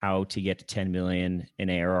how to get to 10 million in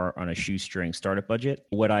ARR on a shoestring startup budget.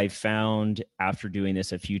 What I found after doing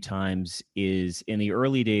this a few times is in the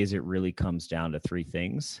early days, it really comes down to three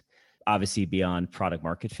things, obviously beyond product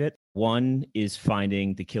market fit. One is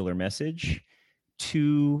finding the killer message.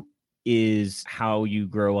 Two is how you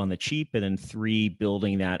grow on the cheap. And then three,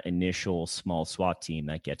 building that initial small SWAT team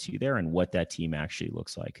that gets you there and what that team actually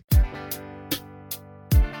looks like.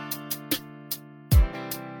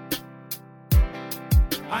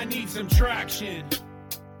 I need some traction.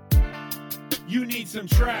 You need some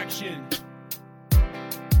traction.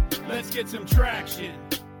 Let's get some traction.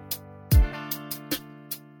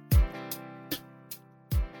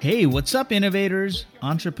 Hey, what's up, innovators,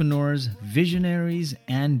 entrepreneurs, visionaries,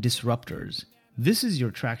 and disruptors? This is your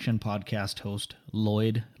Traction Podcast host,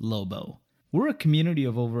 Lloyd Lobo. We're a community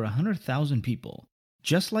of over 100,000 people,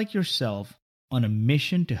 just like yourself, on a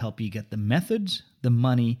mission to help you get the methods, the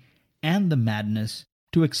money, and the madness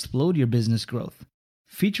to explode your business growth,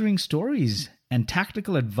 featuring stories and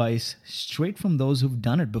tactical advice straight from those who've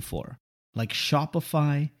done it before, like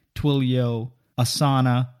Shopify, Twilio,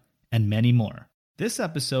 Asana, and many more. This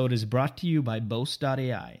episode is brought to you by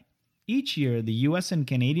Boast.ai. Each year, the US and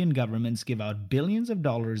Canadian governments give out billions of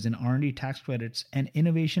dollars in R&D tax credits and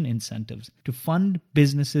innovation incentives to fund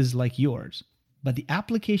businesses like yours. But the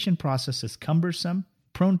application process is cumbersome,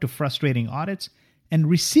 prone to frustrating audits, and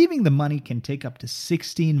receiving the money can take up to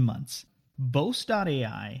 16 months.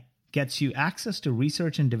 Boast.ai gets you access to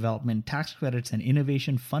research and development tax credits and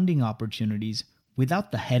innovation funding opportunities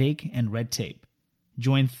without the headache and red tape.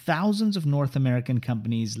 Join thousands of North American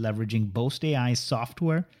companies leveraging Boast.ai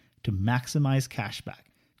software to maximize cashback.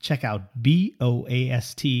 Check out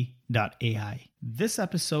boast.ai. This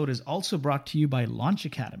episode is also brought to you by Launch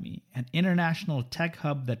Academy, an international tech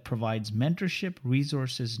hub that provides mentorship,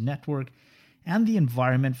 resources, network, and the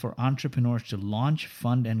environment for entrepreneurs to launch,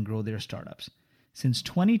 fund, and grow their startups. Since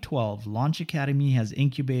 2012, Launch Academy has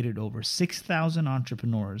incubated over 6,000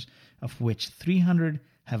 entrepreneurs, of which 300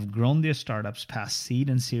 have grown their startups past seed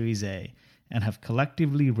and Series A and have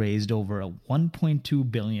collectively raised over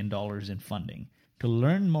 $1.2 billion in funding. To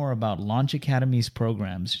learn more about Launch Academy's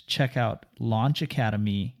programs, check out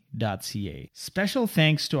launchacademy.ca. Special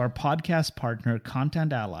thanks to our podcast partner,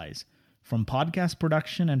 Content Allies. From podcast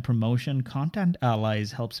production and promotion, Content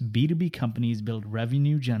Allies helps B2B companies build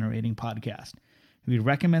revenue-generating podcasts. We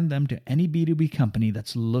recommend them to any B2B company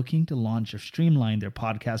that's looking to launch or streamline their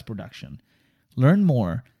podcast production. Learn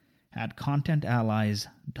more at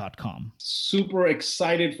contentallies.com. Super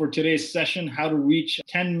excited for today's session, how to reach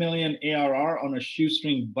 10 million ARR on a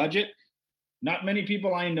shoestring budget. Not many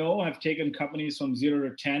people I know have taken companies from 0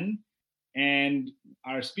 to 10. And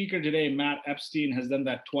our speaker today, Matt Epstein, has done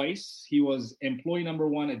that twice. He was employee number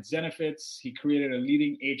one at Zenefits. He created a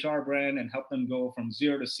leading HR brand and helped them go from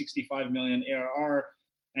 0 to 65 million ARR.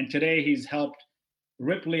 And today he's helped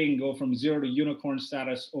Rippling go from 0 to unicorn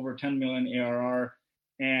status, over 10 million ARR.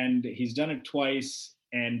 And he's done it twice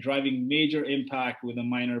and driving major impact with a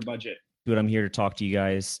minor budget. What I'm here to talk to you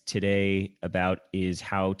guys today about is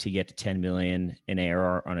how to get to 10 million in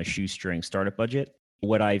ARR on a shoestring startup budget.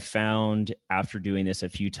 What I found after doing this a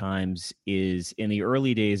few times is in the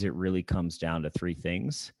early days, it really comes down to three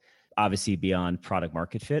things, obviously beyond product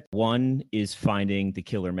market fit. One is finding the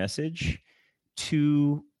killer message.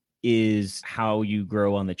 Two is how you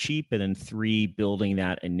grow on the cheap. And then three, building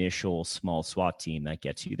that initial small SWAT team that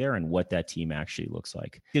gets you there and what that team actually looks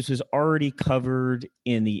like. This was already covered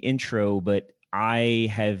in the intro, but I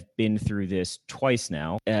have been through this twice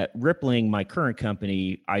now. At Rippling, my current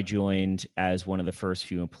company, I joined as one of the first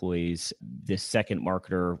few employees. The second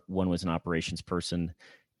marketer, one was an operations person,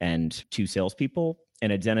 and two salespeople.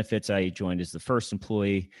 And at Zenefits, I joined as the first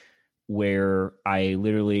employee, where I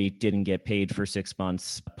literally didn't get paid for 6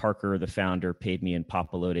 months. Parker, the founder, paid me in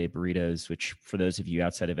papalote burritos, which for those of you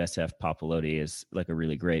outside of SF, papalote is like a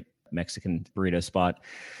really great Mexican burrito spot.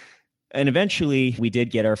 And eventually we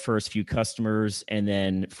did get our first few customers and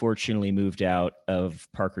then fortunately moved out of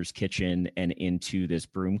Parker's kitchen and into this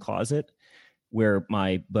broom closet where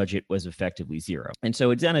my budget was effectively zero. And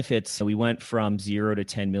so at Zenefits, we went from 0 to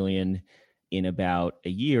 10 million in about a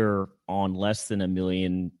year on less than $1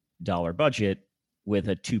 million budget with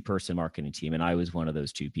a 2-person marketing team. And I was one of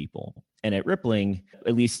those 2 people. And at Rippling,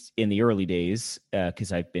 at least in the early days,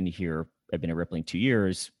 because I've been at Rippling 2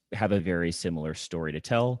 years, have a very similar story to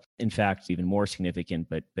tell. In fact, even more significant,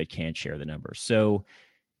 but can't share the numbers. So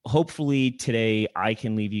hopefully today I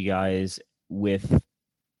can leave you guys with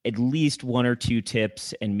at least 1 or 2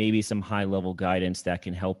 tips and maybe some high level guidance that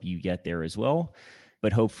can help you get there as well.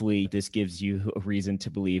 but hopefully this gives you a reason to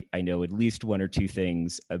believe I know at least one or two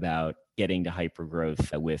things about getting to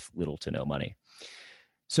hypergrowth with little to no money.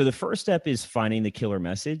 So the first step is finding the killer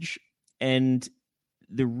message. And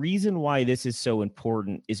the reason why this is so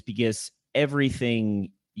important is because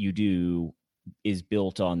everything you do is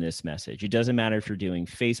built on this message. It doesn't matter if you're doing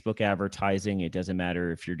Facebook advertising. It doesn't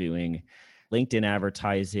matter if you're doing LinkedIn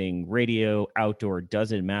advertising, radio, outdoor,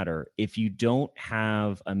 doesn't matter. If you don't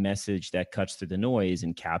have a message that cuts through the noise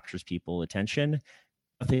and captures people's attention,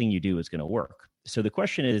 nothing you do is going to work. So the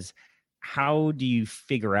question is, how do you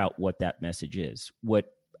figure out what that message is?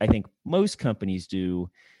 What I think most companies do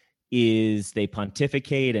is they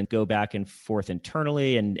pontificate and go back and forth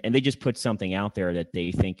internally, and they just put something out there that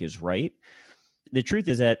they think is right. The truth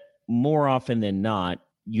is that more often than not,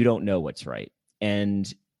 you don't know what's right.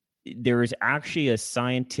 And there is actually a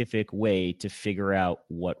scientific way to figure out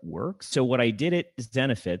what works. So what I did at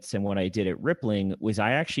Zenefits and what I did at Rippling was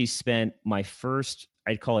I actually spent my first,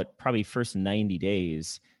 I'd call it probably first 90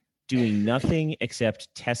 days doing nothing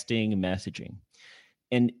except testing messaging.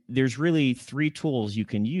 And there's really three tools you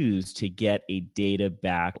can use to get a data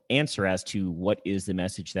back answer as to what is the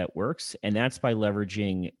message that works. And that's by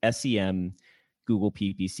leveraging SEM, Google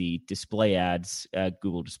PPC, display ads,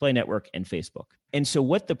 Google Display Network, and Facebook. And so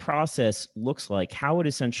what the process looks like, how it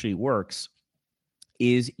essentially works,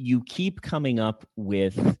 is you keep coming up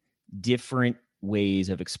with different ways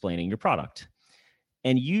of explaining your product.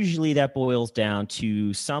 And usually that boils down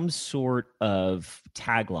to some sort of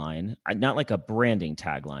tagline, not like a branding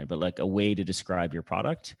tagline, but like a way to describe your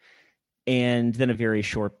product, and then a very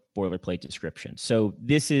short boilerplate description. So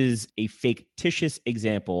this is a fictitious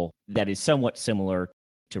example that is somewhat similar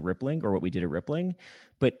to Rippling, or what we did at Rippling.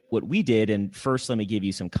 But what we did, and first let me give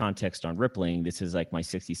you some context on Rippling. This is like my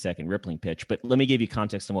 60-second Rippling pitch, but let me give you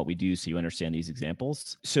context on what we do so you understand these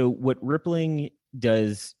examples. So what Rippling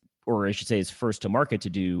does, or I should say is first to market to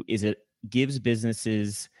do, is it gives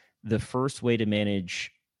businesses the first way to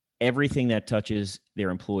manage everything that touches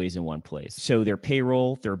their employees in one place. So their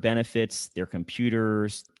payroll, their benefits, their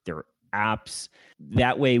computers, their apps.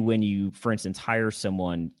 That way, when you, for instance, hire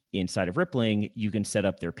someone inside of Rippling, you can set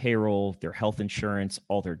up their payroll, their health insurance,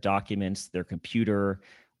 all their documents, their computer,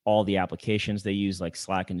 all the applications they use like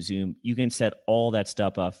Slack and Zoom. You can set all that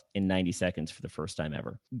stuff up in 90 seconds for the first time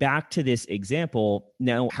ever. Back to this example.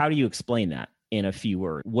 Now, how do you explain that in a few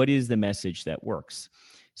words? What is the message that works?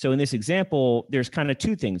 So in this example, there's kind of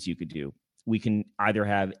two things you could do. We can either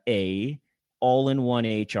have all-in-one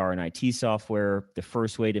HR and IT software, the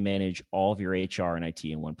first way to manage all of your HR and IT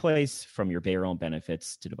in one place, from your payroll and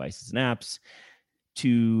benefits to devices and apps,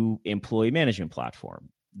 to employee management platform,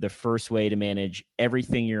 the first way to manage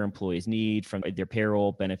everything your employees need, from their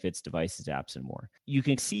payroll, benefits, devices, apps, and more. You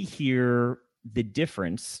can see here the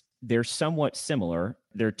difference. They're somewhat similar.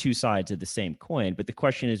 They're two sides of the same coin, but the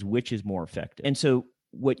question is, which is more effective? And so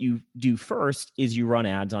what you do first is you run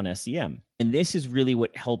ads on SEM. And this is really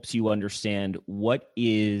what helps you understand what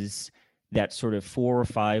is that sort of 4 or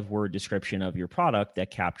 5 word description of your product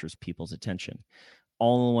that captures people's attention.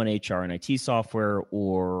 All-in-one HR and IT software,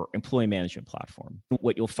 or employee management platform.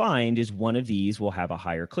 What you'll find is one of these will have a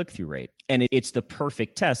higher click-through rate. And it's the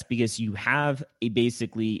perfect test because you have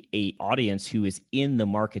basically an audience who is in the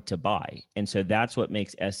market to buy. And so that's what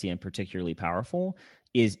makes SEM particularly powerful,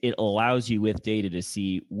 is it allows you with data to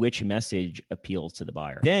see which message appeals to the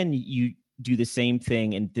buyer. Then you do the same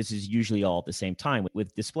thing, and this is usually all at the same time,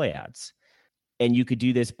 with display ads. And you could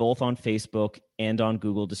do this both on Facebook and on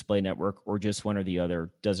Google Display Network, or just one or the other,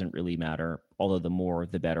 doesn't really matter. Although the more,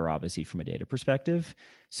 the better, obviously, from a data perspective.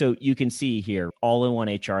 So you can see here, all-in-one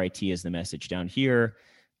HRIT is the message down here.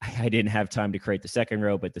 I didn't have time to create the second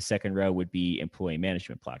row, but the second row would be employee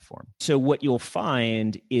management platform. So what you'll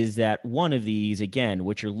find is that one of these, again,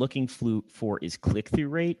 what you're looking for is click-through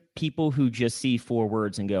rate. People who just see 4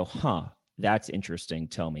 words and go, that's interesting,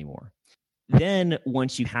 tell me more. Then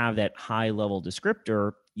once you have that high-level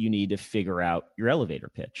descriptor, you need to figure out your elevator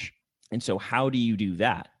pitch. And so how do you do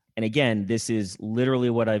that? And again, this is literally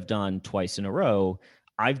what I've done twice in a row.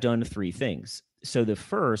 I've done 3 things. So the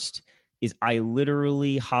first is I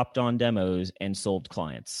literally hopped on demos and sold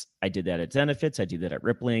clients. I did that at Zenefits. I did that at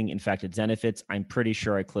Rippling. In fact, at Zenefits, I'm pretty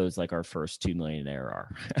sure I closed like our first 2 million in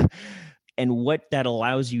ARR. And what that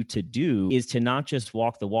allows you to do is to not just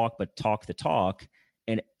walk the walk, but talk the talk,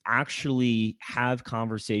 and actually have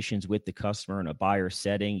conversations with the customer in a buyer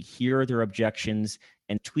setting, hear their objections,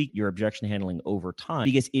 and tweak your objection handling over time.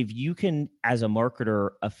 Because if you can, as a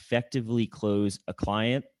marketer, effectively close a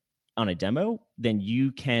client on a demo, then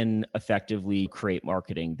you can effectively create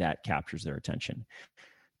marketing that captures their attention.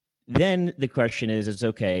 Then the question is, it's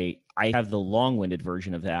okay, I have the long-winded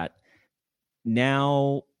version of that.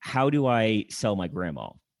 Now, how do I sell my grandma?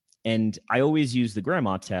 And I always use the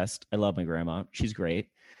grandma test. I love my grandma. She's great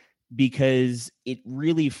because it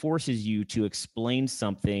really forces you to explain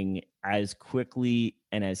something as quickly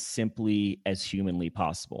and as simply as humanly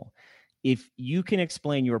possible. If you can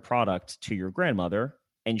explain your product to your grandmother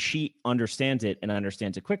and she understands it and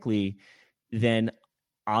understands it quickly, then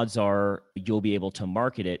odds are you'll be able to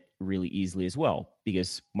market it really easily as well,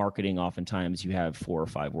 because marketing, oftentimes you have 4 or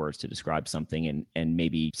 5 words to describe something and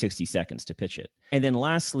maybe 60 seconds to pitch it. And then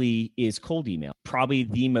lastly is cold email, probably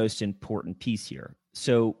the most important piece here.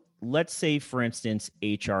 So let's say, for instance,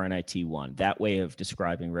 HR and IT one, that way of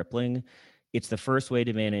describing Rippling. It's the first way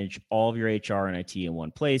to manage all of your HR and IT in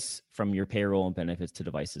one place, from your payroll and benefits to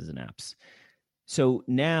devices and apps. So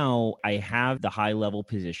now I have the high level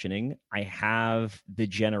positioning. I have the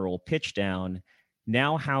general pitch down.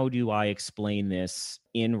 Now, how do I explain this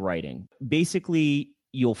in writing? Basically,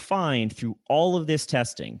 you'll find through all of this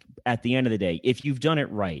testing, at the end of the day, if you've done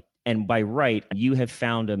it right, and by right, you have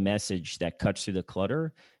found a message that cuts through the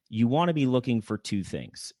clutter, you want to be looking for 2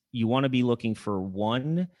 things. You want to be looking for,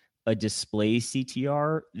 one, a display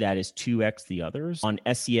CTR that is 2x the others. On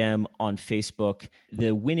SEM, on Facebook,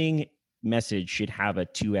 the winning message should have a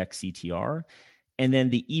 2x CTR. And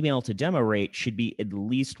then the email to demo rate should be at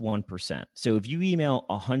least 1%. So if you email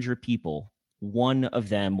 100 people, one of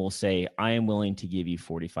them will say, I am willing to give you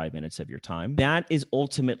 45 minutes of your time. That is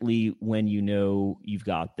ultimately when you know you've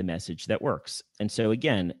got the message that works. And so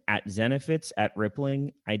again, at Zenefits, at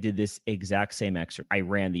Rippling, I did this exact same exercise. I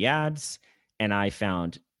ran the ads and I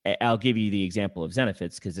found, I'll give you the example of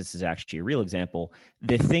Zenefits because this is actually a real example.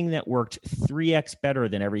 The thing that worked 3x better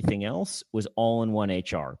than everything else was all-in-one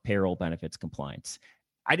HR, payroll, benefits, compliance.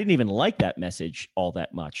 I didn't even like that message all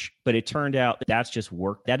that much, but it turned out that that's just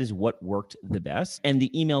worked. That is what worked the best. And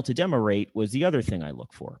the email to demo rate was the other thing I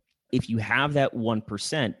look for. If you have that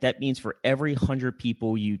 1%, that means for every 100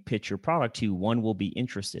 people you pitch your product to, 1 will be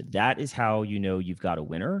interested. That is how you know you've got a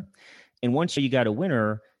winner. And once you got a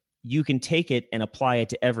winner, you can take it and apply it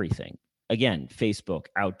to everything. Again, Facebook,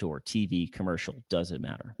 outdoor, TV, commercial, doesn't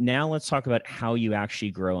matter. Now let's talk about how you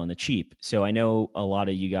actually grow on the cheap. So I know a lot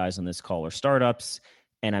of you guys on this call are startups,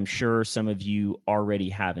 and I'm sure some of you already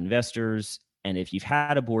have investors. And if you've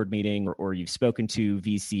had a board meeting or you've spoken to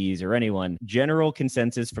VCs or anyone, general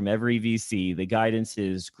consensus from every VC, the guidance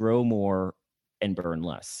is grow more and burn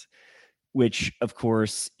less, which of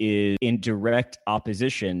course is in direct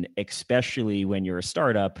opposition, especially when you're a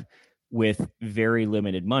startup with very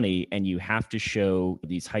limited money and you have to show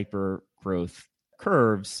these hyper growth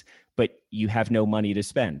curves, but you have no money to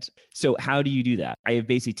spend. So how do you do that? I have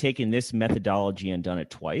basically taken this methodology and done it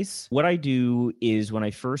twice. What I do is when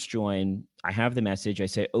I first join, I have the message, I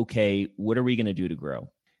say, okay, what are we going to do to grow?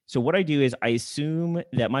 So what I do is I assume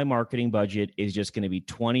that my marketing budget is just going to be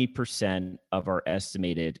 20% of our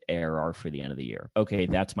estimated ARR for the end of the year. Okay,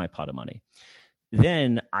 that's my pot of money.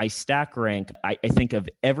 Then I stack rank. I think of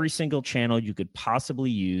every single channel you could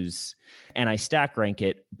possibly use, and I stack rank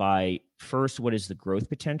it by, first, what is the growth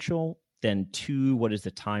potential? Then 2, what is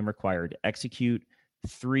the time required to execute?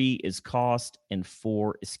 3 is cost, and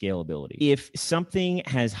 4 is scalability. If something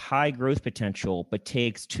has high growth potential but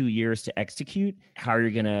takes 2 years to execute, how are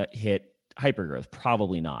you going to hit hypergrowth?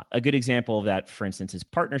 Probably not. A good example of that, for instance, is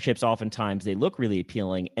partnerships. Oftentimes they look really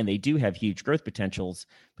appealing and they do have huge growth potentials,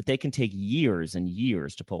 but they can take years and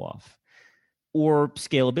years to pull off. Or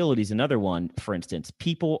scalability is another one. For instance,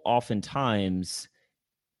 people oftentimes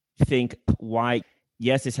think, why?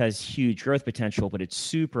 Yes, this has huge growth potential, but it's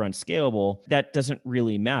super unscalable. That doesn't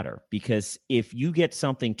really matter, because if you get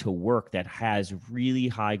something to work that has really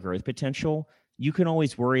high growth potential, you can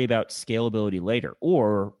always worry about scalability later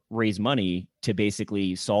or raise money to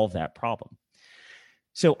basically solve that problem.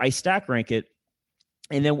 So I stack rank it.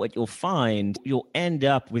 And then what you'll find, you'll end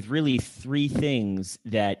up with really 3 things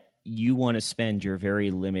that you want to spend your very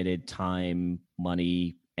limited time,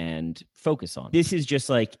 money, and focus on. This is just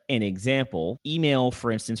like an example. Email,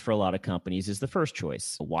 for instance, for a lot of companies is the first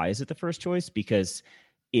choice. Why is it the first choice? Because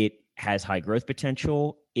it has high growth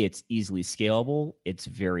potential. It's easily scalable. It's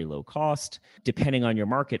very low cost. Depending on your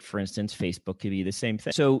market, for instance, Facebook could be the same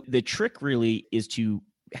thing. So the trick really is to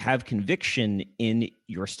have conviction in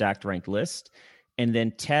your stacked ranked list and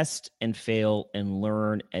then test and fail and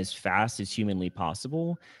learn as fast as humanly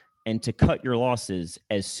possible, and to cut your losses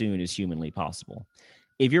as soon as humanly possible.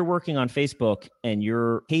 If you're working on Facebook and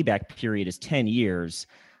your payback period is 10 years,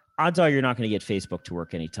 odds are you're not going to get Facebook to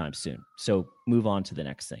work anytime soon. So move on to the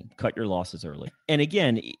next thing. Cut your losses early. And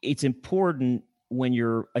again, it's important when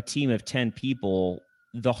you're a team of 10 people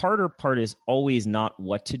the harder part is always not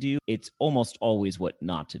what to do. It's almost always what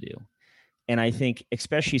not to do. And I think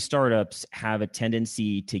especially startups have a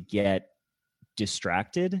tendency to get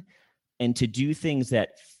distracted and to do things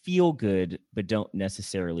that feel good but don't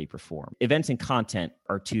necessarily perform. Events and content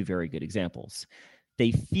are two very good examples.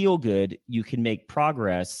 They feel good, you can make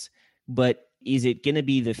progress, but is it going to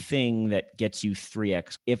be the thing that gets you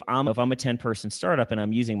 3x? If I'm a 10-person startup and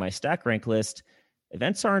I'm using my stack rank list,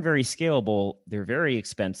 events aren't very scalable. They're very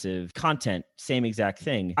expensive. Content, same exact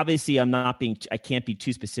thing. Obviously, I can't be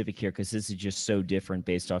too specific here because this is just so different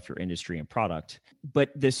based off your industry and product. But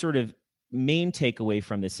the sort of main takeaway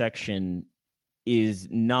from this section is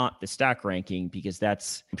not the stack ranking, because I'm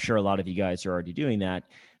sure a lot of you guys are already doing that.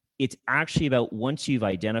 It's actually about, once you've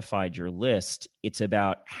identified your list, it's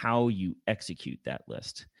about how you execute that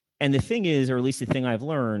list. And the thing is, or at least the thing I've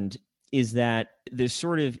learned, is that the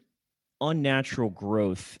sort of unnatural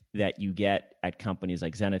growth that you get at companies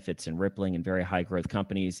like Zenefits and Rippling and very high growth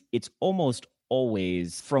companies, it's almost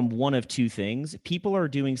always from one of two things. People are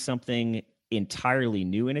doing something entirely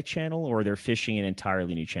new in a channel, or they're fishing an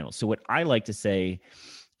entirely new channel. So what I like to say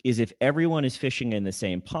is, if everyone is fishing in the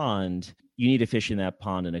same pond, you need to fish in that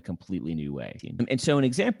pond in a completely new way. And so an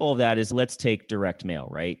example of that is, let's take direct mail,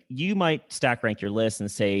 right? You might stack rank your list and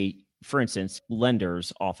say, for instance,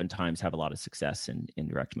 lenders oftentimes have a lot of success in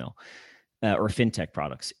direct mail or fintech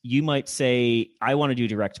products. You might say, I want to do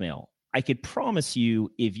direct mail. I could promise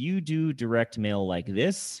you, if you do direct mail like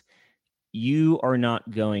this, you are not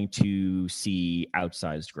going to see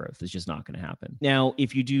outsized growth. It's just not going to happen. Now,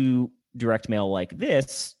 if you do direct mail like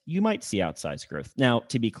this, you might see outsized growth. Now,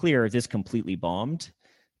 to be clear, this completely bombed.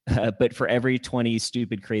 But for every 20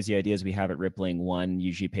 stupid, crazy ideas we have at Rippling, one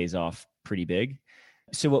usually pays off pretty big.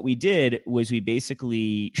 So what we did was, we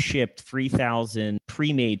basically shipped 3,000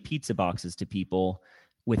 pre-made pizza boxes to people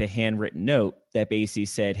with a handwritten note that basically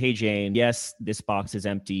said, hey, Jane, yes, this box is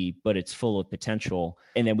empty, but it's full of potential.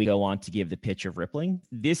 And then we go on to give the pitch of Rippling.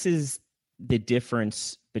 This is the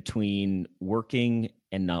difference between working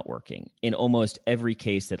and not working in almost every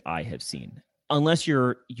case that I have seen. Unless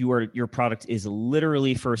your product is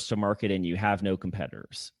literally first to market and you have no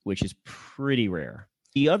competitors, which is pretty rare.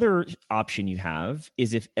 The other option you have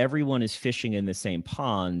is, if everyone is fishing in the same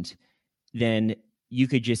pond, then you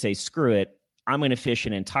could just say, screw it, I'm going to fish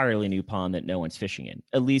an entirely new pond that no one's fishing in,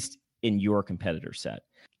 at least in your competitor set.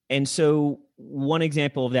 And so one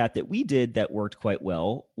example of that we did that worked quite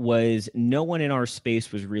well was, no one in our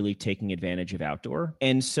space was really taking advantage of outdoor.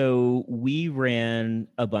 And so we ran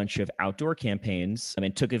a bunch of outdoor campaigns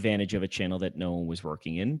and took advantage of a channel that no one was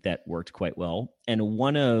working in that worked quite well. And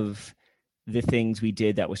one of the things we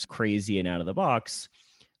did that was crazy and out of the box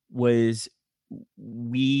was,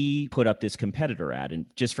 we put up this competitor ad. And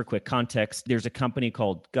just for quick context, there's a company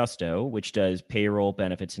called Gusto, which does payroll,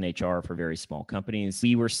 benefits, and HR for very small companies.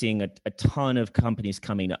 We were seeing a ton of companies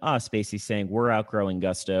coming to us basically saying, we're outgrowing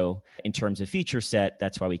Gusto in terms of feature set.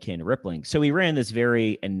 That's why we came to Rippling. So we ran this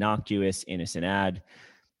very innocuous, innocent ad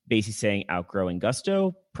basically saying, outgrowing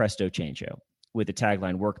Gusto, presto changeo, with the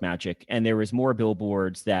tagline, work magic. And there was more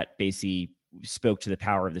billboards that basically spoke to the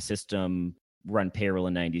power of the system, run payroll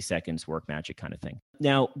in 90 seconds, work magic kind of thing.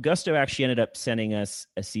 Now, Gusto actually ended up sending us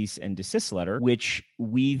a cease and desist letter, which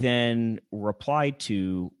we then replied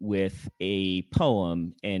to with a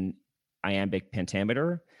poem in iambic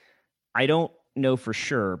pentameter. I don't know for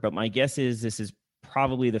sure, but my guess is this is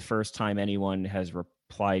probably the first time anyone has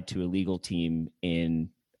replied to a legal team in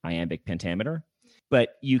iambic pentameter. But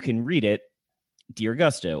you can read it. Dear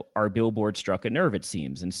Gusto, our billboard struck a nerve, it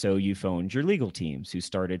seems, and so you phoned your legal teams, who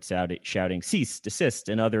started shouting cease, desist,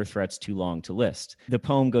 and other threats too long to list. The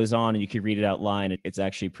poem goes on, and you can read it out loud. It's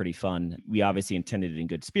actually pretty fun. We obviously intended it in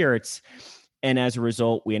good spirits, and as a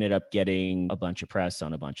result, we ended up getting a bunch of press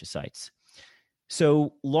on a bunch of sites.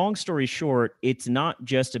 So long story short, it's not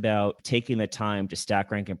just about taking the time to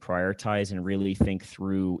stack rank and prioritize and really think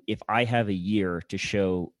through, if I have a year to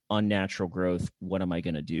show unnatural growth, what am I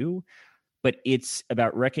going to do? But it's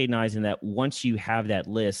about recognizing that once you have that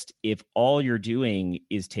list, if all you're doing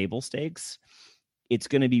is table stakes, it's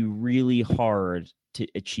going to be really hard to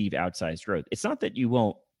achieve outsized growth. It's not that you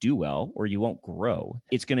won't do well or you won't grow.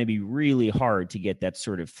 It's going to be really hard to get that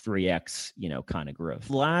sort of 3x, kind of growth.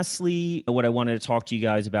 Lastly, what I wanted to talk to you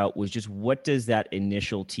guys about was just, what does that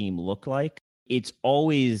initial team look like? It's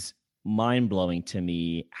always mind-blowing to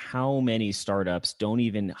me how many startups don't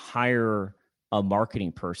even hire a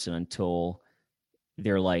marketing person until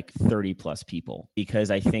they're like 30 plus people, because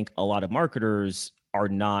I think a lot of marketers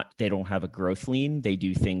they don't have a growth lean. They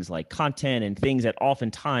do things like content and things that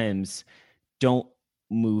oftentimes don't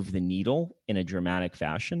move the needle in a dramatic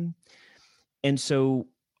fashion. And so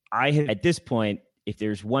I have, at this point, if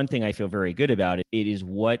there's one thing I feel very good about it, it is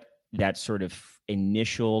what that sort of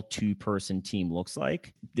initial 2-person team looks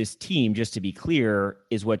like. This team, just to be clear,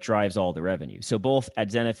 is what drives all the revenue. So both at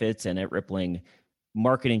Zenefits and at Rippling,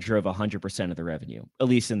 marketing drove 100% of the revenue, at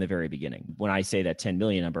least in the very beginning. When I say that 10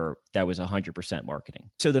 million number, that was 100% marketing.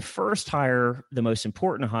 So the first hire, the most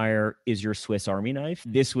important hire, is your Swiss Army knife.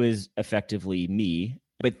 This was effectively me,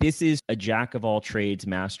 but this is a jack of all trades,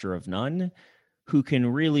 master of none, who can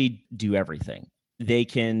really do everything. They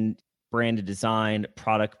can brand and design,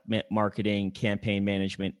 product marketing, campaign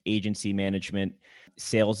management, agency management,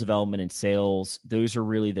 sales development, and sales. Those are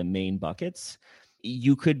really the main buckets.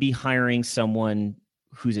 You could be hiring someone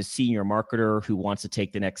who's a senior marketer who wants to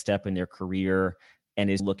take the next step in their career and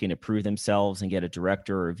is looking to prove themselves and get a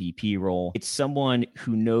director or a VP role. It's someone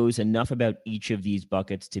who knows enough about each of these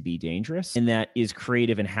buckets to be dangerous and that is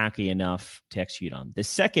creative and hacky enough to execute on. The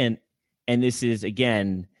second, and this is,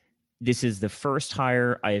 again, this is the first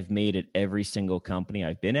hire I have made at every single company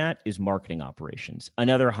I've been at, is marketing operations.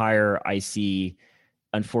 Another hire I see,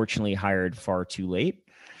 unfortunately, hired far too late.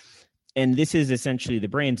 And this is essentially the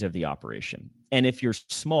brains of the operation. And if you're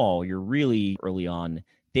small, you're really early on,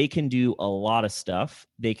 they can do a lot of stuff.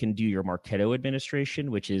 They can do your Marketo administration,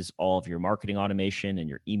 which is all of your marketing automation and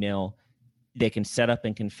your email. They can set up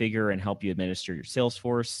and configure and help you administer your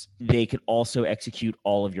Salesforce. They could also execute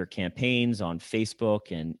all of your campaigns on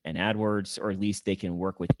Facebook and AdWords, or at least they can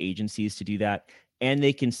work with agencies to do that. And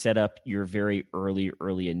they can set up your very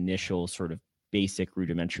early initial sort of basic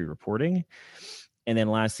rudimentary reporting. And then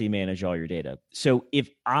lastly, manage all your data. So if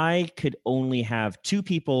I could only have 2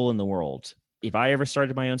 people in the world, if I ever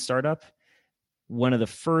started my own startup, one of the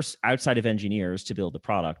first outside of engineers to build the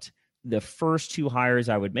product, the first 2 hires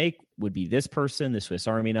I would make would be this person, the Swiss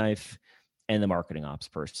Army knife, and the marketing ops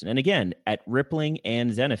person. And again, at Rippling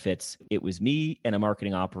and Zenefits, it was me and a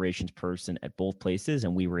marketing operations person at both places,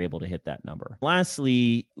 and we were able to hit that number.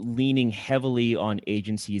 Lastly, leaning heavily on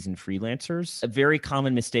agencies and freelancers. A very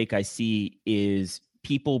common mistake I see is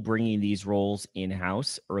people bringing these roles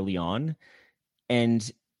in-house early on.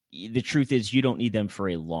 And the truth is you don't need them for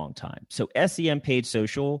a long time. So SEM paid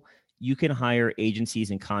social, you can hire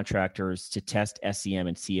agencies and contractors to test SEM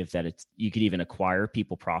and see if you could even acquire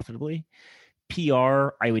people profitably.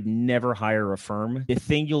 PR, I would never hire a firm. The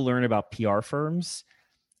thing you'll learn about PR firms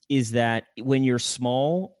is that when you're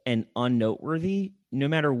small and unnoteworthy, no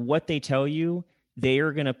matter what they tell you, they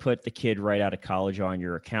are going to put the kid right out of college on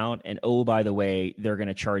your account. And oh, by the way, they're going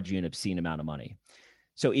to charge you an obscene amount of money.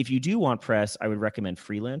 So if you do want press, I would recommend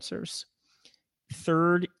freelancers.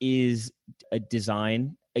 Third is a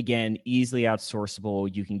design. Again, easily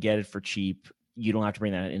outsourceable. You can get it for cheap. You don't have to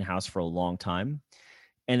bring that in-house for a long time.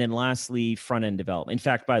 And then lastly, front-end development. In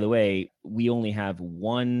fact, by the way, we only have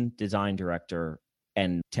 1 design director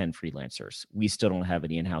and 10 freelancers. We still don't have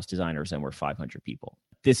any in-house designers, and we're 500 people.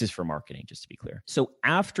 This is for marketing, just to be clear. So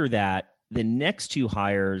after that, the next 2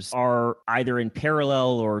 hires are either in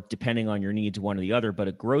parallel or, depending on your needs, one or the other, but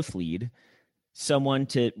a growth lead, someone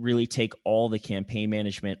to really take all the campaign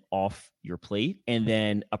management off your plate, and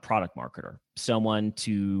then a product marketer, someone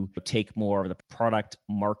to take more of the product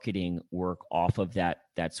marketing work off of that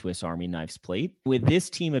Swiss Army knife's plate. With this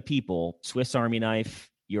team of people, Swiss Army knife,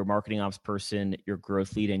 your marketing ops person, your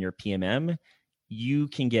growth lead, and your PMM, you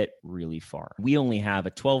can get really far. We only have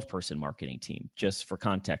a 12-person marketing team, just for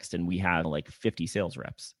context, and we have like 50 sales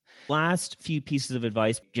reps. Last few pieces of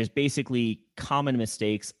advice, just basically common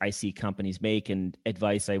mistakes I see companies make and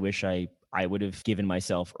advice I wish I would have given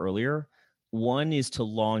myself earlier. One is to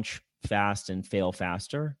launch fast and fail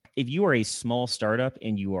faster. If you are a small startup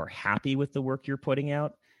and you are happy with the work you're putting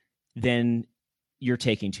out, then you're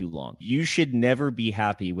taking too long. You should never be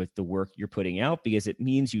happy with the work you're putting out because it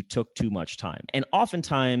means you took too much time. And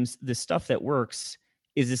oftentimes the stuff that works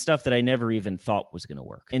is the stuff that I never even thought was going to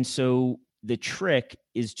work. And so the trick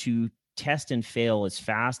is to test and fail as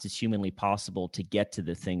fast as humanly possible to get to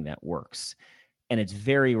the thing that works. And it's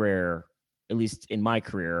very rare, at least in my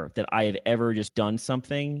career, that I have ever just done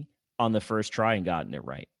something on the first try and gotten it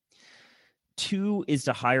right. 2 is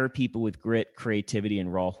to hire people with grit, creativity,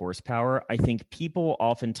 and raw horsepower. I think people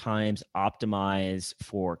oftentimes optimize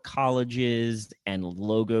for colleges and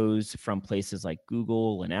logos from places like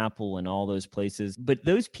Google and Apple and all those places. But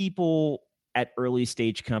those people at early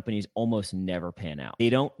stage companies almost never pan out. They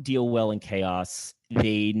don't deal well in chaos.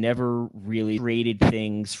 They never really created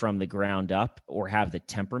things from the ground up or have the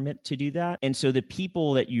temperament to do that. And so the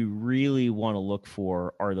people that you really want to look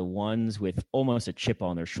for are the ones with almost a chip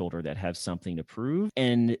on their shoulder that have something to prove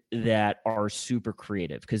and that are super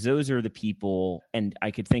creative, because those are the people, and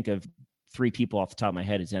I could think of three people off the top of my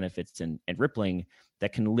head, Zenefits and Rippling,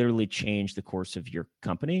 that can literally change the course of your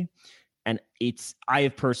company. And I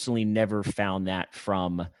have personally never found that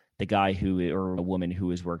from the guy or a woman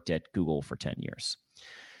who has worked at Google for 10 years.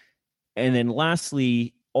 And then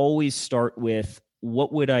lastly, always start with,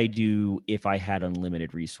 what would I do if I had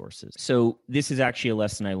unlimited resources? So this is actually a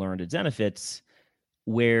lesson I learned at Zenefits,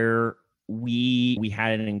 where we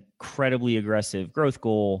had an incredibly aggressive growth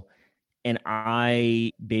goal. And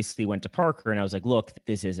I basically went to Parker and I was like, look,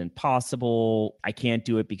 this isn't possible. I can't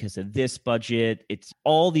do it because of this budget. It's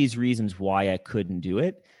all these reasons why I couldn't do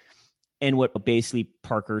it. And what basically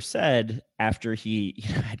Parker said after he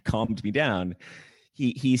had calmed me down,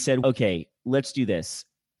 he said, okay, let's do this.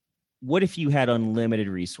 What if you had unlimited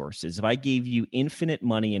resources? If I gave you infinite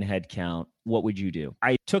money and headcount, what would you do?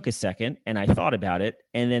 I took a second and I thought about it.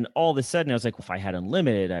 And then all of a sudden I was like, if I had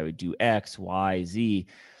unlimited, I would do X, Y, Z.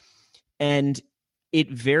 And it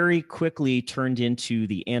very quickly turned into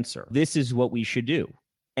the answer. This is what we should do.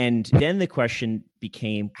 And then the question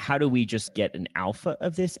became, how do we just get an alpha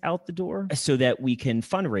of this out the door so that we can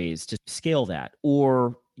fundraise to scale that,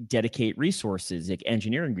 or dedicate resources, like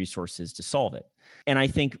engineering resources, to solve it? And I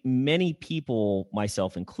think many people,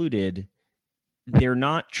 myself included, they're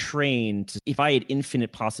not trained. If I had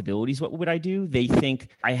infinite possibilities, what would I do? They think,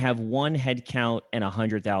 I have one headcount and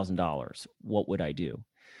 $100,000. What would I do?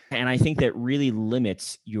 And I think that really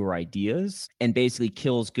limits your ideas and basically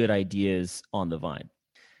kills good ideas on the vine.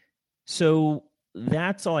 So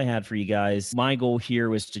that's all I had for you guys. My goal here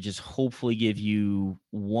was to just hopefully give you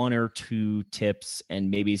one or two tips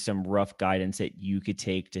and maybe some rough guidance that you could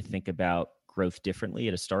take to think about growth differently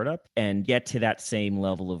at a startup and get to that same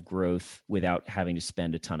level of growth without having to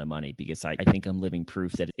spend a ton of money, because I think I'm living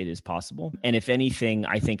proof that it is possible. And if anything,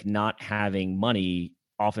 I think not having money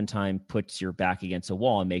oftentimes puts your back against a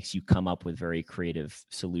wall and makes you come up with very creative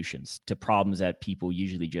solutions to problems that people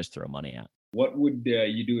usually just throw money at. What would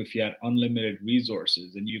you do if you had unlimited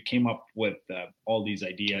resources and you came up with all these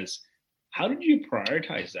ideas? How did you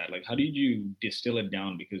prioritize that? Like, how did you distill it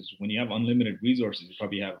down? Because when you have unlimited resources, you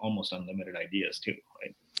probably have almost unlimited ideas too,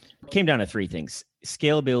 right? It came down to three things: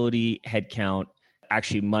 scalability, headcount.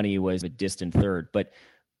 Actually, money was a distant third. But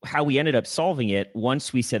how we ended up solving it,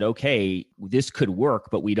 once we said, okay, this could work,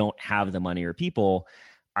 but we don't have the money or people,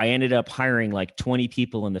 I ended up hiring like 20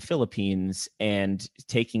 people in the Philippines and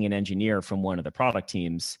taking an engineer from one of the product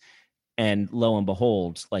teams. And lo and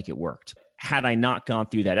behold, like, it worked. Had I not gone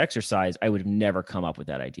through that exercise, I would have never come up with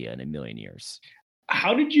that idea in a million years.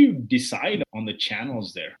 How did you decide on the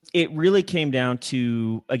channels there? It really came down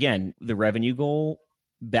to, again, the revenue goal,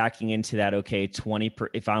 backing into that. Okay,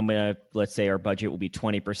 if I'm going to, let's say our budget will be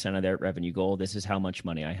 20% of that revenue goal, this is how much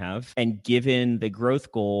money I have. And given the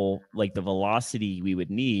growth goal, like the velocity we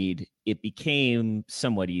would need, it became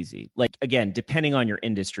somewhat easy. Like, again, depending on your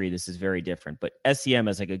industry, this is very different, but SEM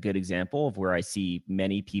is like a good example of where I see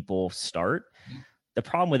many people start. The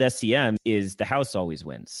problem with SEM is the house always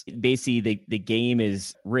wins. Basically, the game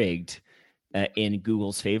is rigged in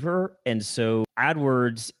Google's favor. And so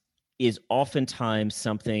AdWords is oftentimes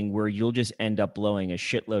something where you'll just end up blowing a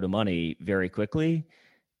shitload of money very quickly.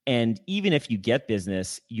 And even if you get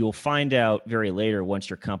business, you'll find out very later, once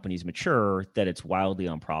your company's mature, that it's wildly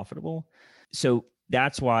unprofitable. So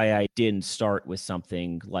that's why I didn't start with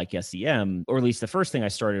something like SEM, or at least the first thing I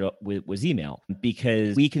started with was email,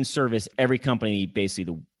 because we can service every company,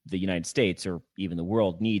 basically the United States or even the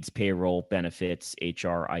world, needs payroll, benefits,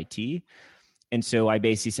 HR, IT. And so I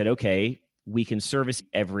basically said, okay, we can service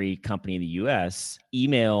every company in the US.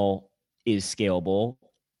 Email is scalable,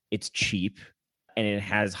 it's cheap, and it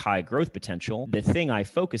has high growth potential. The thing I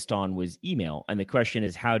focused on was email. And the question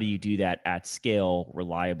is, how do you do that at scale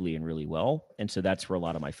reliably and really well? And so that's where a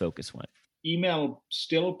lot of my focus went. Email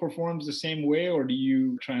still performs the same way, or do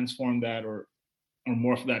you transform that or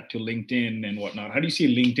morph that to LinkedIn and whatnot? How do you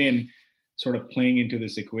see LinkedIn sort of playing into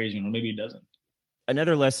this equation, or maybe it doesn't?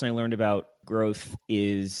 Another lesson I learned about growth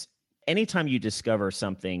is anytime you discover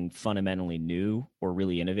something fundamentally new or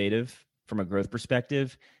really innovative from a growth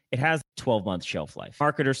perspective, it has 12-month shelf life.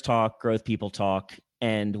 Marketers talk, growth people talk,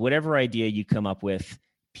 and whatever idea you come up with,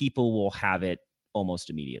 people will have it almost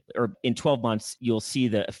immediately. Or in 12 months, you'll see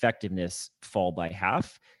the effectiveness fall by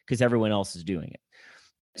half because everyone else is doing it.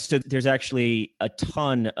 So there's actually a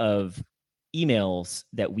ton of emails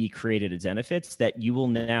that we created at Zenefits that you will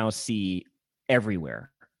now see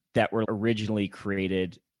everywhere that were originally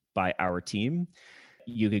created by our team.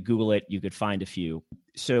 You could Google it, you could find a few.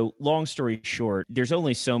 So long story short, there's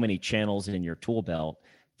only so many channels in your tool belt.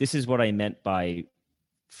 This is what I meant by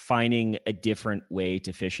finding a different way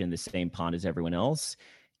to fish in the same pond as everyone else.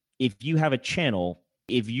 If you have a channel,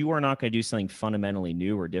 If you are not going to do something fundamentally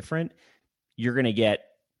new or different, you're going to get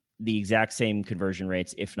the exact same conversion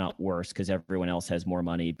rates, if not worse, because everyone else has more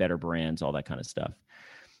money, better brands, all that kind of stuff.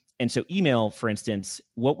 And so email, for instance,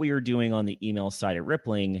 what we are doing on the email side at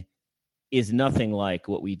Rippling is nothing like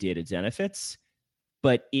what we did at Zenefits,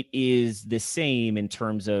 but it is the same in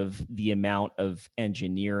terms of the amount of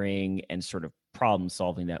engineering and sort of problem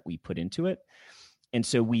solving that we put into it. And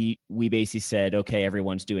so we basically said, okay,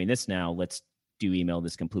 everyone's doing this now. Let's do email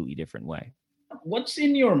this completely different way. What's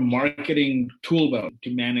in your marketing tool belt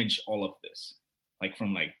to manage all of this? Like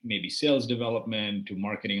from like maybe sales development to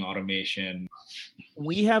marketing automation?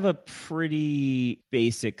 We have a pretty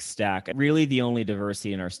basic stack. Really, the only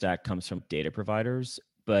diversity in our stack comes from data providers.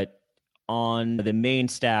 But on the main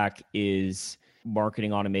stack is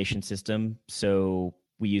marketing automation system. So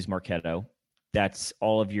we use Marketo. That's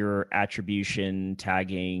all of your attribution,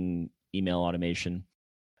 tagging, email automation.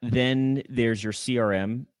 Then there's your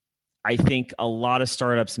CRM. I think a lot of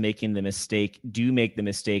startups do make the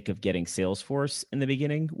mistake of getting Salesforce in the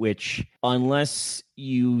beginning, which unless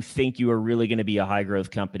you think you are really going to be a high growth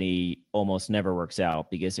company, almost never works out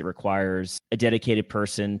because it requires a dedicated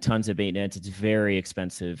person, tons of maintenance. It's very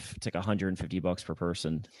expensive. It's like $150 per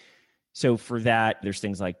person. So for that, there's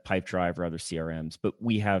things like Pipedrive or other CRMs, but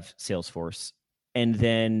we have Salesforce. And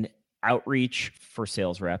then outreach for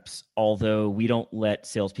sales reps, although we don't let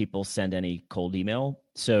salespeople send any cold email.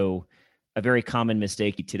 So a very common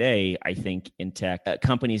mistake today, I think, in tech,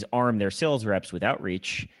 companies arm their sales reps with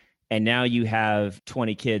outreach. And now you have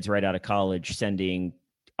 20 kids right out of college sending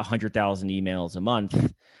 100,000 emails a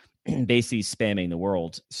month, basically spamming the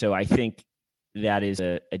world. So I think that is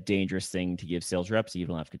a dangerous thing to give sales reps. You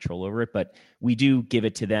don't have control over it, but we do give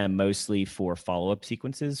it to them mostly for follow-up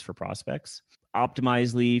sequences for prospects.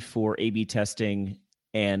 Optimizely for A/B testing,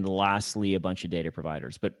 and lastly, a bunch of data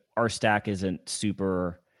providers. But our stack isn't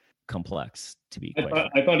super complex, to be quite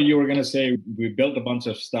I thought you were going to say we built a bunch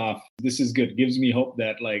of stuff. This is good. Gives me hope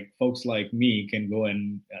that like folks like me can go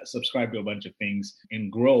and subscribe to a bunch of things and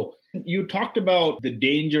grow. You talked about the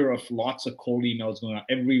danger of lots of cold emails going on.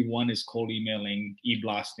 Everyone is cold emailing,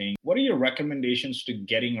 e-blasting. What are your recommendations to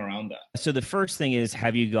getting around that? So the first thing is,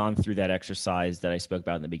 have you gone through that exercise that I spoke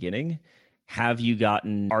about in the beginning? Are you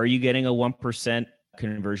getting a 1%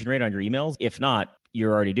 conversion rate on your emails? If not,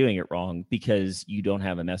 you're already doing it wrong because you don't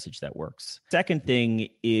have a message that works. Second thing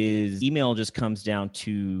is email just comes down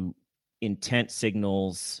to intent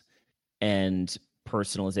signals and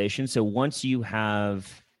personalization. So once you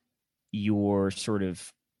have your sort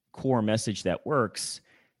of core message that works,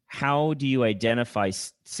 how do you identify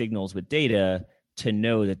signals with data to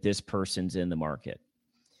know that this person's in the market?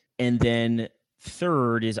 And then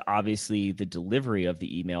third is obviously the delivery of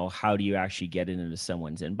the email. How do you actually get it into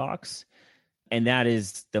someone's inbox? And that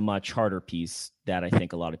is the much harder piece that I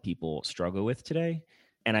think a lot of people struggle with today.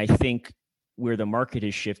 And I think where the market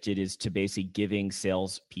has shifted is to basically giving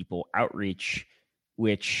salespeople outreach,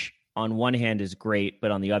 which on one hand is great,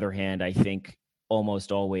 but on the other hand, I think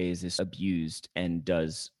almost always is abused and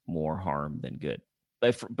does more harm than good.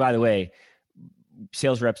 But by the way,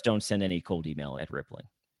 sales reps don't send any cold email at Rippling.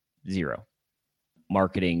 Zero.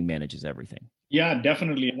 Marketing manages everything. Yeah,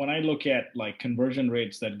 definitely. When I look at like conversion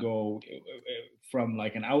rates that go from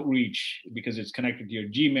like an outreach, because it's connected to your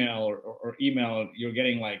Gmail or email, you're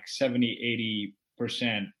getting like 70,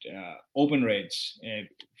 80% open rates. And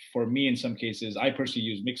for me, in some cases, I personally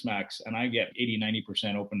use Mixmax and I get 80,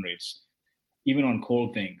 90% open rates, even on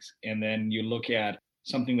cold things. And then you look at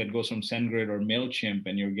something that goes from SendGrid or MailChimp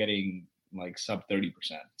and you're getting like sub 30%.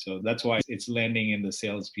 So that's why it's landing in the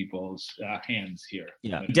salespeople's hands here.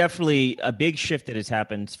 Yeah, definitely a big shift that has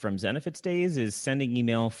happened from Zenefits days is sending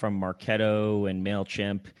email from Marketo and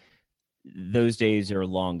MailChimp. Those days are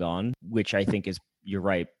long gone, which I think is, you're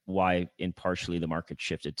right, why in partially the market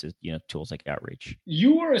shifted to tools like outreach.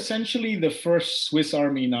 You were essentially the first Swiss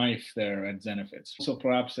Army knife there at Zenefits. So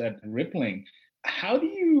perhaps at Rippling, how do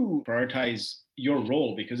you prioritize your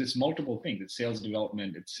role? Because it's multiple things. It's sales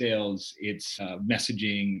development, it's sales, it's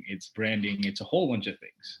messaging, it's branding, it's a whole bunch of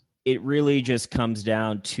things. It really just comes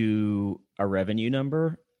down to a revenue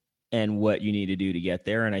number and what you need to do to get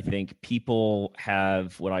there. And I think people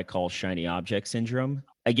have what I call shiny object syndrome.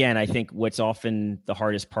 Again, I think what's often the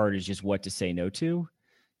hardest part is just what to say no to.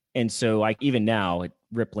 And so even now at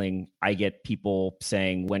Rippling, I get people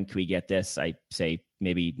saying, when can we get this? I say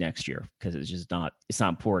maybe next year because it's not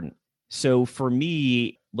important. So for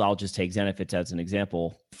me, I'll just take Zenefits as an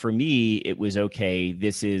example. For me, it was okay.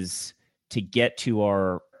 This is to get to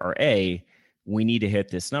our A, we need to hit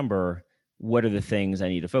this number. What are the things I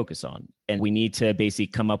need to focus on? And we need to basically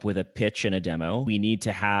come up with a pitch and a demo. We need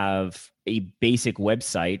to have a basic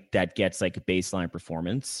website that gets like a baseline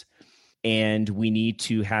performance. And we need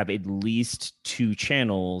to have at least 2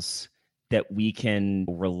 channels that we can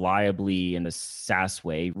reliably, in a SaaS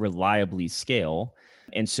way, reliably scale.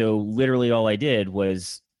 And so literally all I did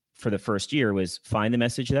was, for the first year, was find the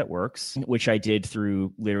message that works, which I did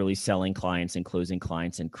through literally selling clients and closing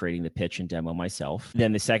clients and creating the pitch and demo myself.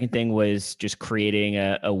 Then the second thing was just creating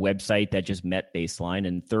a website that just met baseline.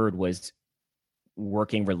 And third was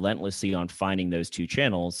working relentlessly on finding those 2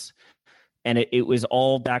 channels. And it was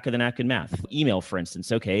all back of the napkin math. Email, for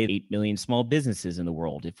instance, okay, 8 million small businesses in the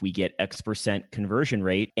world. If we get X% conversion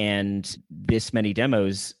rate and this many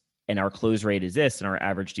demos and our close rate is this and our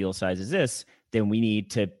average deal size is this, then we need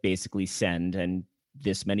to basically send and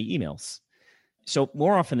this many emails. So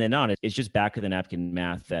more often than not, it's just back of the napkin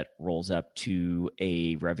math that rolls up to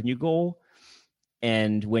a revenue goal.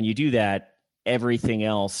 And when you do that, everything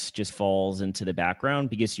else just falls into the background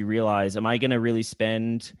because you realize, am I going to really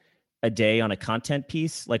spend a day on a content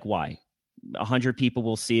piece? Like, why? 100 people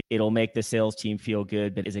will see it. It'll make the sales team feel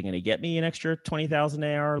good, but is it going to get me an extra 20,000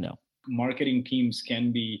 ARR? No. Marketing teams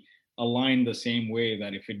can be aligned the same way,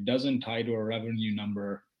 that if it doesn't tie to a revenue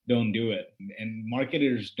number, don't do it. And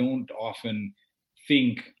marketers don't often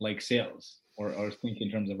think like sales or think in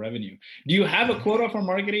terms of revenue. Do you have a quota for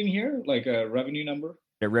marketing here, like a revenue number?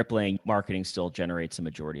 At Rippling, marketing still generates a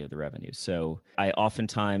majority of the revenue. So I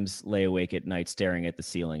oftentimes lay awake at night staring at the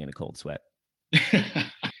ceiling in a cold sweat.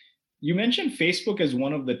 You mentioned Facebook as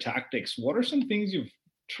one of the tactics. What are some things you've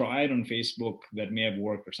tried on Facebook that may have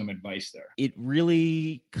worked, or some advice there? It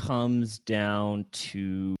really comes down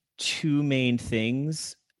to 2 main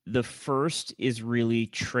things. The first is really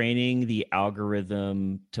training the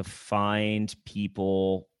algorithm to find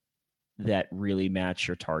people that really match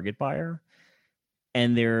your target buyer.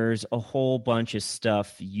 And there's a whole bunch of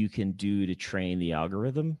stuff you can do to train the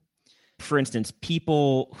algorithm. For instance,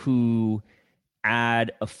 people who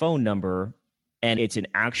add a phone number and it's an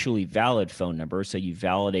actually valid phone number, so you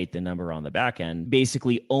validate the number on the back end,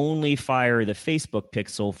 basically only fire the Facebook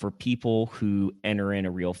pixel for people who enter in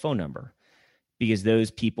a real phone number, because those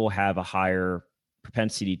people have a higher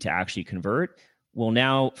propensity to actually convert. Well,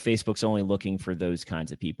 now Facebook's only looking for those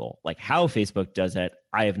kinds of people. Like, how Facebook does that,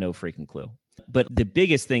 I have no freaking clue. But the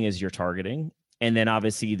biggest thing is your targeting. And then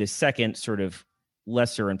obviously the second sort of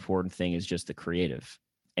lesser important thing is just the creative,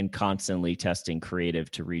 and constantly testing creative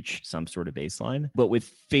to reach some sort of baseline. But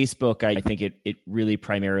with Facebook, I think it really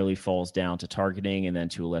primarily falls down to targeting, and then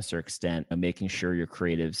to a lesser extent, making sure your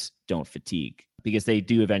creatives don't fatigue, because they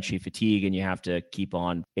do eventually fatigue and you have to keep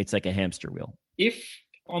on. It's like a hamster wheel. If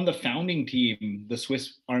on the founding team, the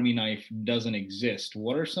Swiss Army knife doesn't exist,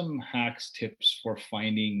 what are some hacks, tips for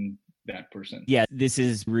finding that person? Yeah, this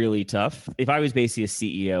is really tough. If I was basically a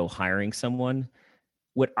CEO hiring someone,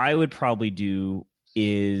 what I would probably do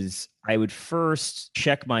is I would first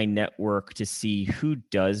check my network to see who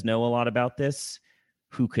does know a lot about this,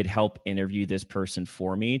 who could help interview this person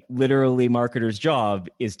for me. Literally, marketer's job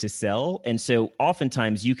is to sell. And so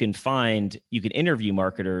oftentimes you can interview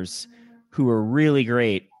marketers who are really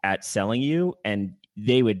great at selling you, and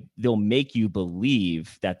they'll make you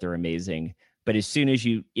believe that they're amazing. But as soon as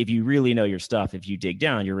if you really know your stuff, if you dig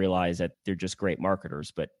down, you realize that they're just great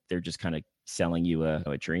marketers, but they're just kind of selling you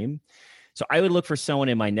a dream. So I would look for someone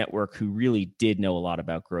in my network who really did know a lot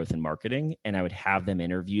about growth and marketing, and I would have them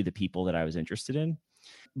interview the people that I was interested in.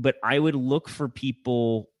 But I would look for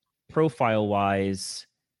people profile-wise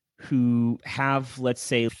who have, let's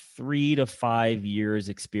say, 3 to 5 years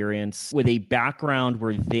experience with a background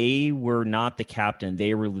where they were not the captain,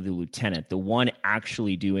 they were the lieutenant, the one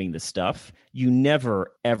actually doing the stuff. You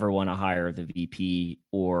never, ever want to hire the VP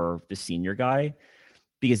or the senior guy,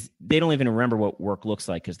 because they don't even remember what work looks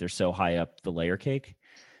like because they're so high up the layer cake.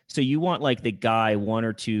 So you want like the guy 1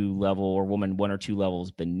 or 2 level, or woman 1 or 2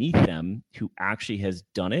 levels beneath them who actually has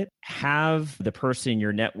done it. Have the person in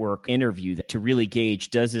your network interview to really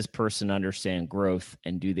gauge, does this person understand growth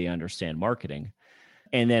and do they understand marketing?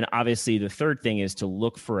 And then obviously the third thing is to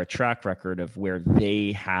look for a track record of where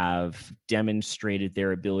they have demonstrated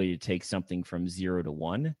their ability to take something from 0 to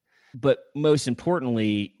 1. But most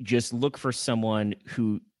importantly, just look for someone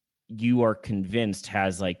who you are convinced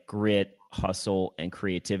has like grit, hustle, and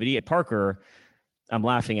creativity. At Parker, I'm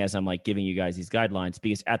laughing as I'm like giving you guys these guidelines,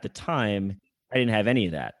 because at the time, I didn't have any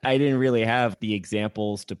of that. I didn't really have the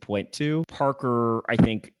examples to point to. Parker, I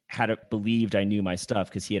think, believed I knew my stuff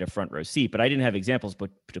because he had a front row seat, but I didn't have examples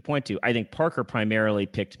to point to. I think Parker primarily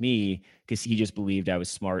picked me because he just believed I was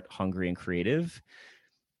smart, hungry, and creative.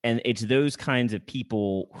 And it's those kinds of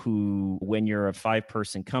people who, when you're a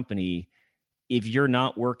 5-person company, if you're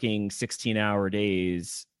not working 16-hour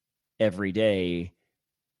days every day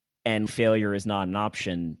and failure is not an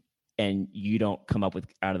option and you don't come up with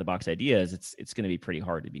out of the box ideas, it's going to be pretty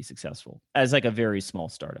hard to be successful as like a very small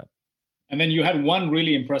startup. And then you had one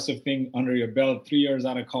really impressive thing under your belt. 3 years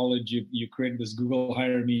out of college, you created this Google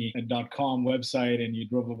Hire Me.com website, and you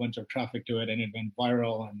drove a bunch of traffic to it, and it went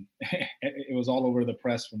viral, and it was all over the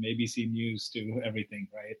press from ABC News to everything,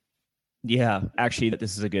 right? Yeah, actually,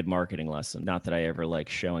 this is a good marketing lesson. Not that I ever like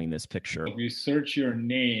showing this picture. If you search your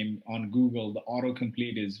name on Google, the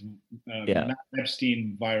autocomplete is Matt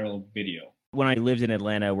Epstein viral video. When I lived in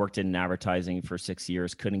Atlanta, I worked in advertising for 6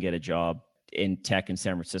 years, couldn't get a job in tech in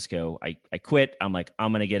San Francisco. I quit. I'm like,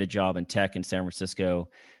 I'm going to get a job in tech in San Francisco.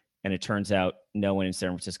 And it turns out no one in San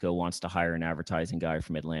Francisco wants to hire an advertising guy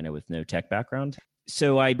from Atlanta with no tech background.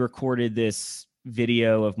 So I recorded this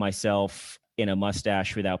video of myself in a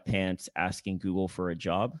mustache without pants asking Google for a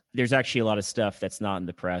job. There's actually a lot of stuff that's not in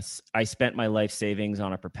the press. I spent my life savings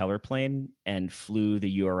on a propeller plane and flew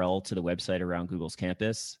the URL to the website around Google's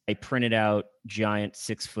campus. I printed out giant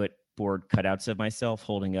 6-foot board cutouts of myself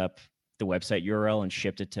holding up the website URL and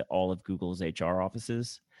shipped it to all of Google's HR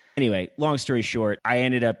offices. Anyway, long story short, I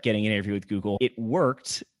ended up getting an interview with Google. It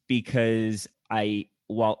worked because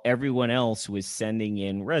while everyone else was sending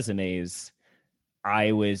in resumes,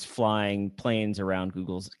 I was flying planes around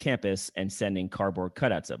Google's campus and sending cardboard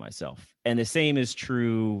cutouts of myself. And the same is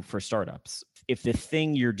true for startups. If the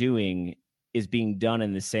thing you're doing is being done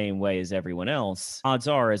in the same way as everyone else, odds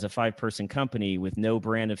are, as a 5-person company with no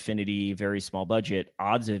brand affinity, very small budget,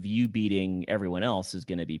 odds of you beating everyone else is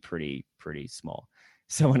going to be pretty small.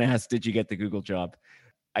 Someone asked, did you get the Google job?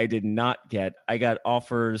 I did not get. I got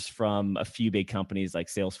offers from a few big companies like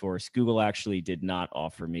Salesforce. Google actually did not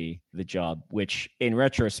offer me the job, which in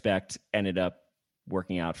retrospect ended up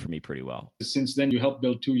working out for me pretty well. Since then, you helped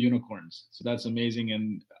build 2 unicorns. So that's amazing.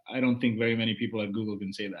 And I don't think very many people at Google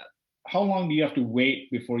can say that. How long do you have to wait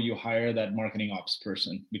before you hire that marketing ops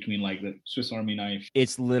person between like the Swiss Army knife?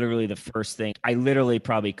 It's literally the first thing. I literally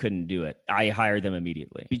probably couldn't do it. I hired them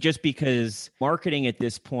immediately just because marketing at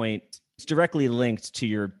this point is directly linked to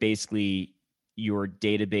your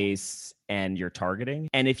database and your targeting.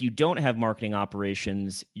 And if you don't have marketing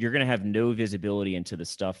operations, you're going to have no visibility into the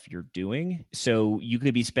stuff you're doing. So you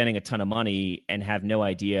could be spending a ton of money and have no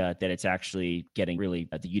idea that it's actually getting the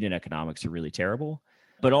unit economics are really terrible.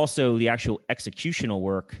 But also the actual executional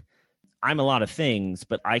work, I'm a lot of things,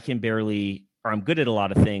 but I'm good at a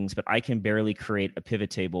lot of things, but I can barely create a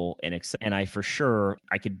pivot table in Excel. And I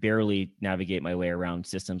could barely navigate my way around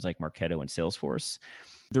systems like Marketo and Salesforce.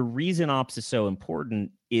 The reason ops is so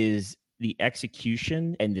important is the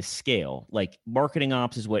execution and the scale. Like marketing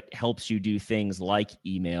ops is what helps you do things like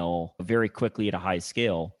email very quickly at a high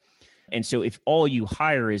scale. And so if all you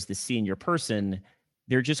hire is the senior person,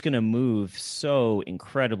 they're just going to move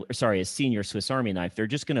a senior Swiss Army knife, they're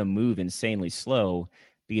just going to move insanely slow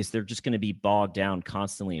because they're just going to be bogged down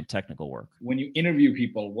constantly in technical work. When you interview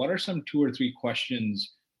people, what are some 2 or 3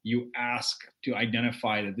 questions you ask to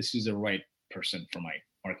identify that this is the right person for my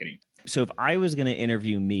marketing? So if I was going to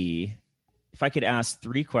interview me, if I could ask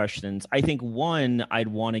 3 questions, I think 1, I'd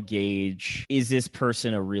want to gauge, is this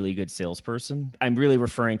person a really good salesperson? I'm really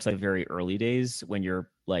referring to the very early days when you're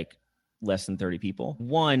like less than 30 people.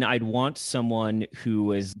 1, I'd want someone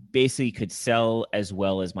who basically could sell as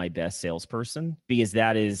well as my best salesperson, because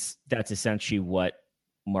that's essentially what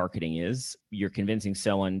marketing is. You're convincing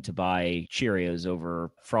someone to buy Cheerios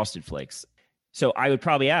over Frosted Flakes. So I would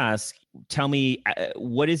probably ask, tell me,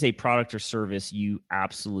 what is a product or service you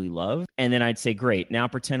absolutely love? And then I'd say, great, now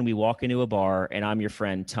pretend we walk into a bar and I'm your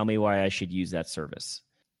friend. Tell me why I should use that service.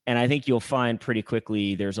 And I think you'll find pretty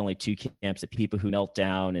quickly there's only 2 camps of people who melt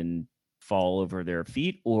down and fall over their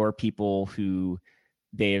feet, or people who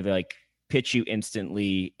they like pitch you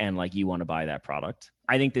instantly and like you want to buy that product.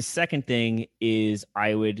 I think the second thing is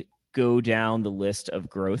I would go down the list of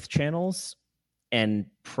growth channels and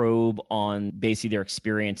probe on basically their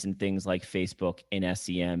experience in things like Facebook, in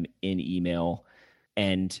SEM, in email,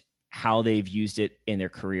 and how they've used it in their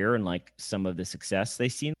career and like some of the success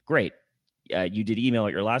they've seen. Great. You did email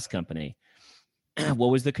at your last company.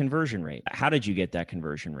 What was the conversion rate? How did you get that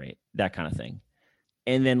conversion rate? That kind of thing.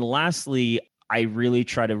 And then lastly, I really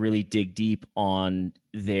try to really dig deep on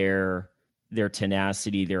their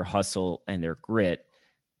tenacity, their hustle, and their grit.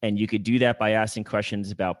 And you could do that by asking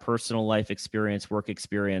questions about personal life experience, work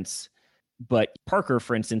experience. But Parker,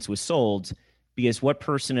 for instance, was sold because what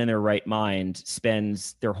person in their right mind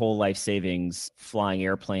spends their whole life savings flying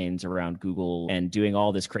airplanes around Google and doing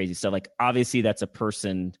all this crazy stuff? Like, obviously, that's a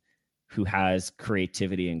person who has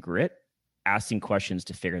creativity and grit. asking questions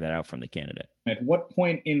to figure that out from the candidate. At what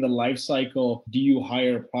point in the life cycle do you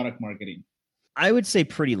hire product marketing? I would say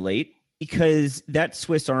pretty late, because that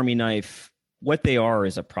Swiss Army knife, what they are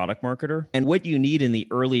is a product marketer. And what you need in the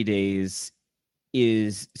early days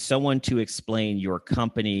is someone to explain your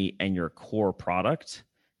company and your core product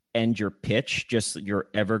and your pitch, just your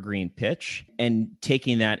evergreen pitch, and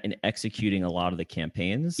taking that and executing a lot of the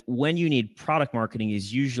campaigns. When you need product marketing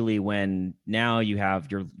is usually when now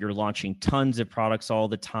you're launching tons of products all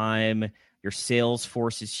the time. Your sales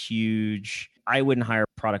force is huge. I wouldn't hire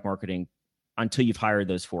product marketing until you've hired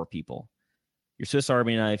those 4 people. Your Swiss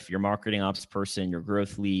Army knife, your marketing ops person, your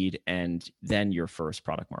growth lead, and then your first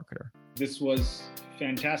product marketer. This was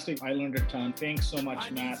fantastic. I learned a ton. Thanks so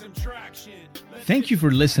much, Matt. Thank you for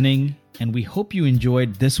listening, and we hope you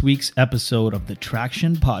enjoyed this week's episode of the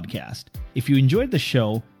Traction Podcast. If you enjoyed the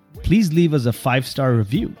show, please leave us a 5-star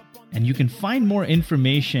review. And you can find more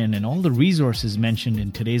information and all the resources mentioned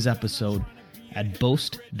in today's episode at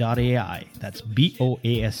boast.ai. That's BOAST.ai/blog.